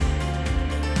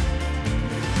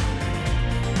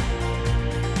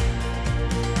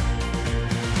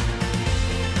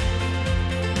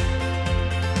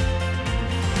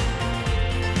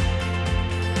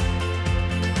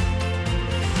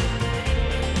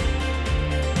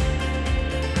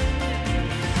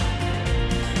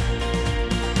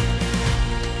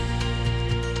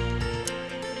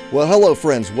Well, hello,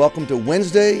 friends. Welcome to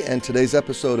Wednesday and today's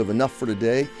episode of Enough for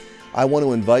Today. I want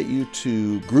to invite you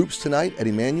to groups tonight at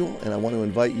Emmanuel, and I want to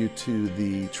invite you to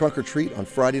the trunk or treat on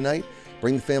Friday night.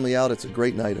 Bring the family out. It's a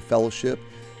great night of fellowship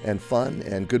and fun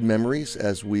and good memories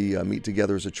as we meet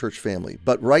together as a church family.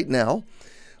 But right now,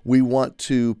 we want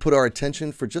to put our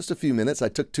attention for just a few minutes. I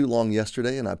took too long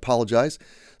yesterday, and I apologize.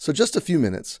 So just a few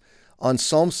minutes on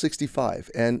Psalm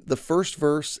 65. And the first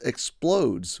verse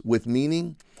explodes with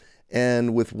meaning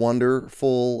and with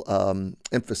wonderful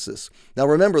emphasis. Now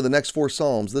remember, the next four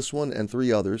Psalms, this one and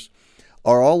three others,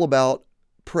 are all about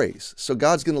praise. So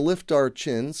God's going to lift our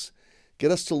chins,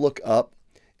 get us to look up,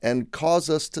 and cause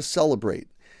us to celebrate.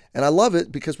 And I love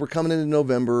it because we're coming into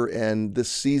November, and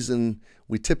this season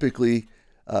we typically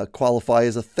qualify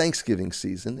as a Thanksgiving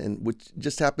season, and which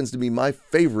just happens to be my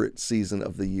favorite season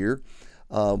of the year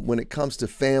when it comes to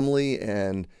family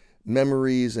and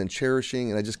memories and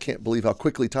cherishing, and I just can't believe how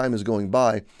quickly time is going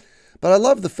by. But I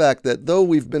love the fact that though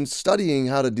we've been studying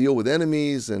how to deal with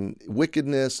enemies and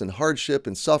wickedness and hardship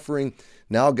and suffering,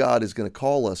 now God is going to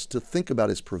call us to think about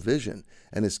His provision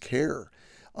and His care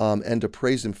and to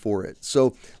praise Him for it.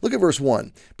 So look at verse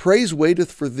 1. Praise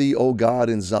waiteth for thee, O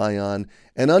God, in Zion,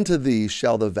 and unto thee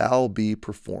shall the vow be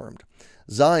performed.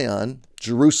 Zion,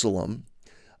 Jerusalem,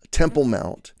 Temple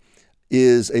Mount,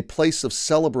 is a place of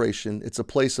celebration. It's a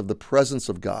place of the presence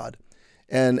of God.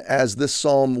 And as this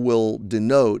psalm will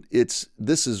denote, this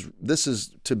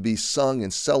is to be sung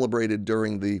and celebrated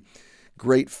during the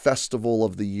great festival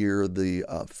of the year, the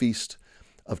Feast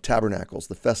of Tabernacles,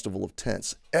 the Festival of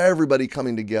Tents. Everybody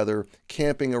coming together,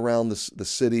 camping around the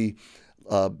city,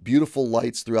 beautiful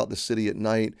lights throughout the city at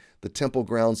night, the temple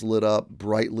grounds lit up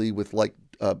brightly with like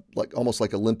almost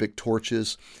like Olympic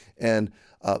torches, and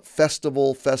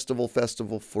festival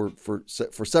for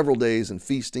several days, and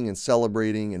feasting and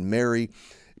celebrating and merry,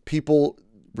 people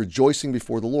rejoicing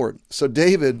before the Lord. So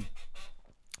David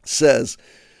says,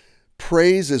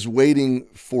 praise is waiting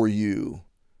for you,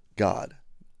 God,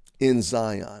 in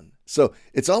Zion. So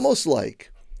it's almost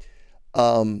like,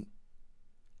 God,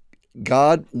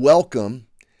 welcome.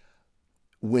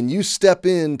 When you step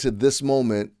into this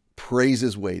moment, praise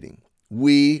is waiting.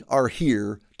 We are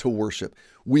here to worship.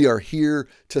 We are here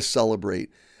to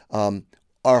celebrate.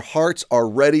 Our hearts are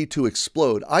ready to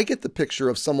explode. I get the picture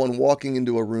of someone walking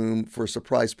into a room for a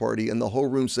surprise party and the whole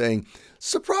room saying,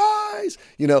 surprise,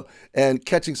 and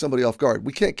catching somebody off guard.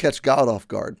 We can't catch God off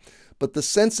guard. But the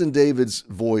sense in David's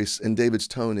voice and David's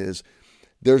tone is,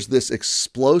 there's this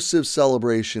explosive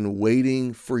celebration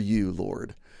waiting for you,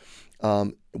 Lord.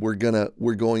 We're gonna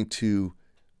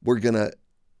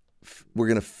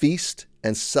feast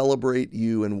and celebrate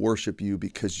you and worship you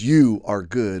because you are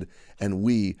good and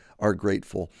we are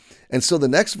grateful. And so the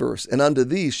next verse, and unto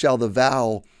thee shall the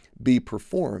vow be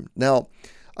performed. Now,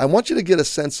 I want you to get a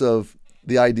sense of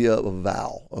the idea of a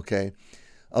vow, okay?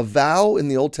 A vow in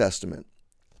the Old Testament,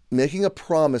 making a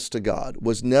promise to God,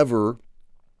 was never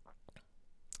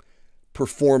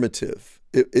performative.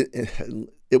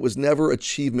 It was never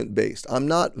achievement-based. I'm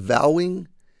not vowing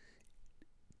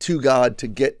to God to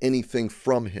get anything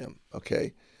from Him,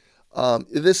 okay?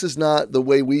 This is not the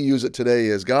way we use it today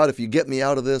is, God, if you get me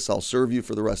out of this, I'll serve you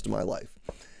for the rest of my life.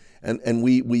 And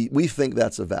we think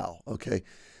that's a vow, okay?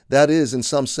 That is, in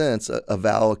some sense, a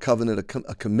vow, a covenant,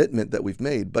 a commitment that we've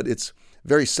made, but it's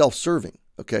very self-serving,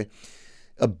 okay?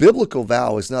 A biblical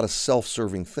vow is not a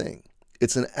self-serving thing.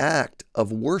 It's an act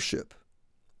of worship.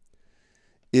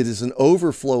 It is an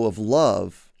overflow of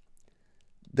love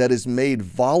that is made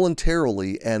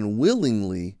voluntarily and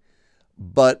willingly,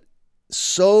 but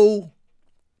so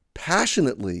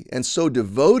passionately and so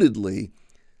devotedly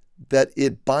that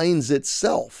it binds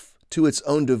itself to its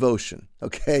own devotion.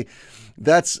 Okay,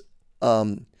 that's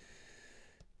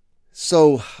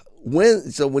so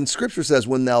when Scripture says,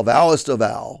 "When thou vowest a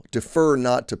vow, defer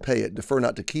not to pay it, defer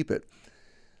not to keep it."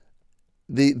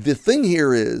 The thing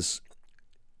here is,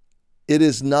 it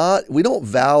is not, we don't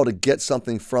vow to get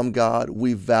something from God.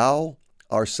 We vow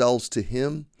ourselves to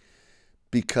Him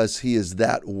because He is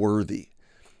that worthy,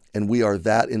 and we are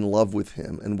that in love with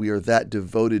Him, and we are that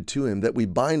devoted to Him that we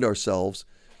bind ourselves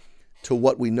to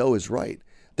what we know is right.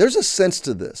 There's a sense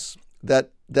to this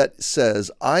that says,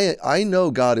 I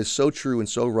know God is so true and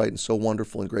so right and so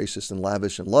wonderful and gracious and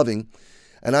lavish and loving,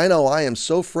 and I know I am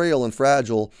so frail and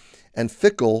fragile and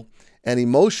fickle and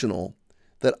emotional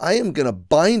that I am going to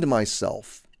bind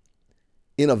myself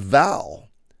in a vow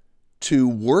to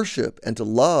worship and to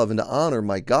love and to honor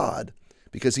my God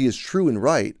because He is true and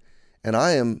right, and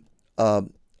I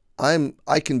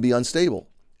can be unstable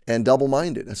and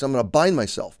double-minded, and so I'm going to bind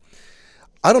myself.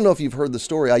 I don't know if you've heard the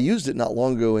story. I used it not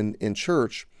long ago in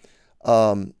church.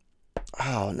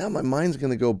 now my mind's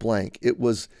going to go blank. It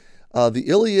was the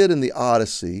Iliad and the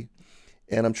Odyssey,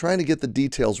 and I'm trying to get the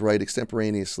details right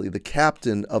extemporaneously. The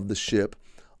captain of the ship,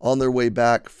 on their way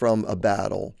back from a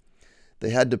battle,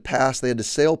 they had to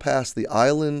sail past the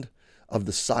island of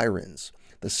the Sirens.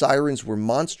 The Sirens were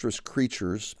monstrous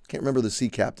creatures. Can't remember the sea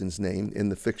captain's name in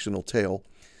the fictional tale.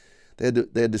 They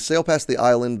had to sail past the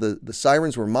island. The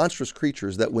Sirens were monstrous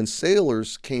creatures that when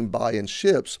sailors came by in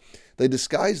ships, they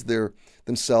disguised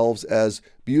themselves as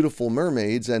beautiful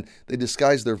mermaids, and they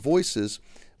disguised their voices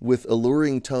with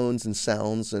alluring tones and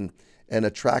sounds and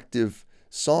attractive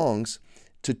songs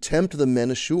to tempt the men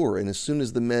ashore. And as soon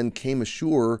as the men came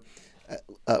ashore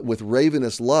with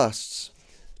ravenous lusts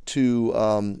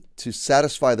to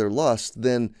satisfy their lust,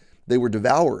 then they were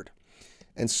devoured.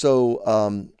 And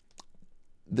so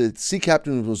the sea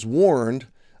captain was warned,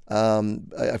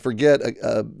 I forget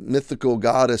a mythical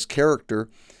goddess character,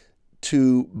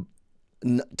 to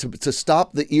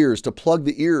stop the ears, to plug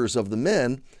the ears of the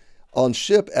men on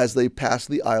ship as they passed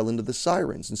the island of the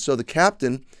Sirens. And so the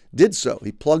captain did so.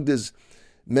 He plugged his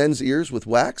men's ears with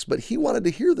wax, but he wanted to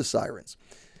hear the sirens.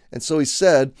 And so he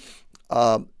said,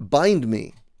 bind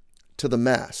me to the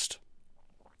mast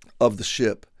of the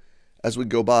ship as we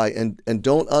go by, and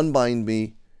don't unbind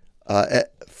me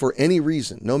for any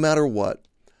reason, no matter what.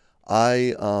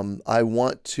 I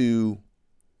want to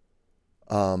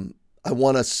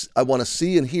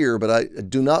see and hear, but I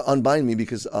do not unbind me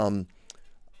because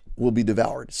we'll be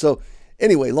devoured. So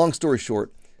anyway, long story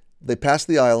short, they pass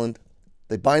the island.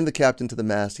 They bind the captain to the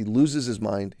mast. He loses his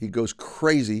mind. He goes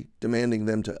crazy, demanding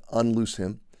them to unloose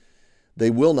him. They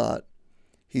will not.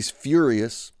 He's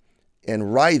furious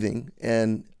and writhing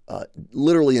and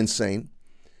literally insane.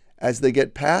 As they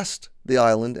get past the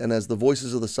island and as the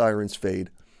voices of the sirens fade,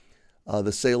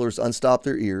 the sailors unstop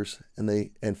their ears,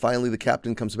 and finally the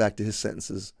captain comes back to his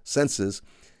senses,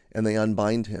 and they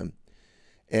unbind him,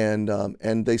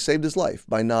 and they saved his life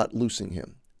by not loosing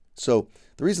him. So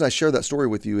the reason I share that story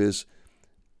with you is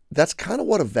that's kind of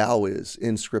what a vow is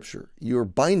in Scripture. You're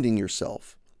binding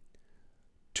yourself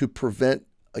to prevent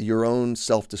your own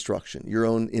self-destruction, your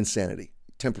own insanity,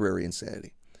 temporary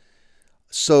insanity.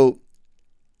 So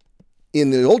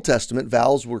in the Old Testament,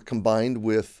 vows were combined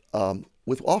with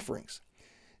offerings.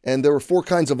 And there were 4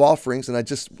 kinds of offerings, and I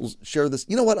just will share this.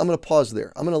 You know what? I'm going to pause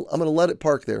there. I'm going to let it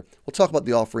park there. We'll talk about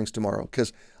the offerings tomorrow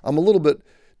because I'm a little bit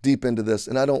deep into this,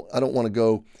 and I don't want to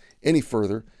go any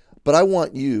further. But I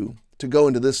want you to go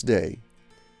into this day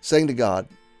saying to God,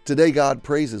 today, God,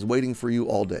 praise is waiting for you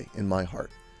all day in my heart.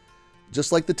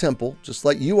 Just like the temple, just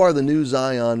like you are the new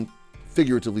Zion,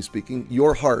 figuratively speaking,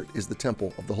 your heart is the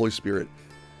temple of the Holy Spirit.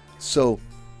 So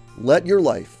let your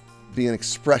life be an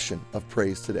expression of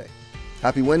praise today.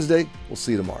 Happy Wednesday. We'll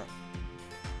see you tomorrow.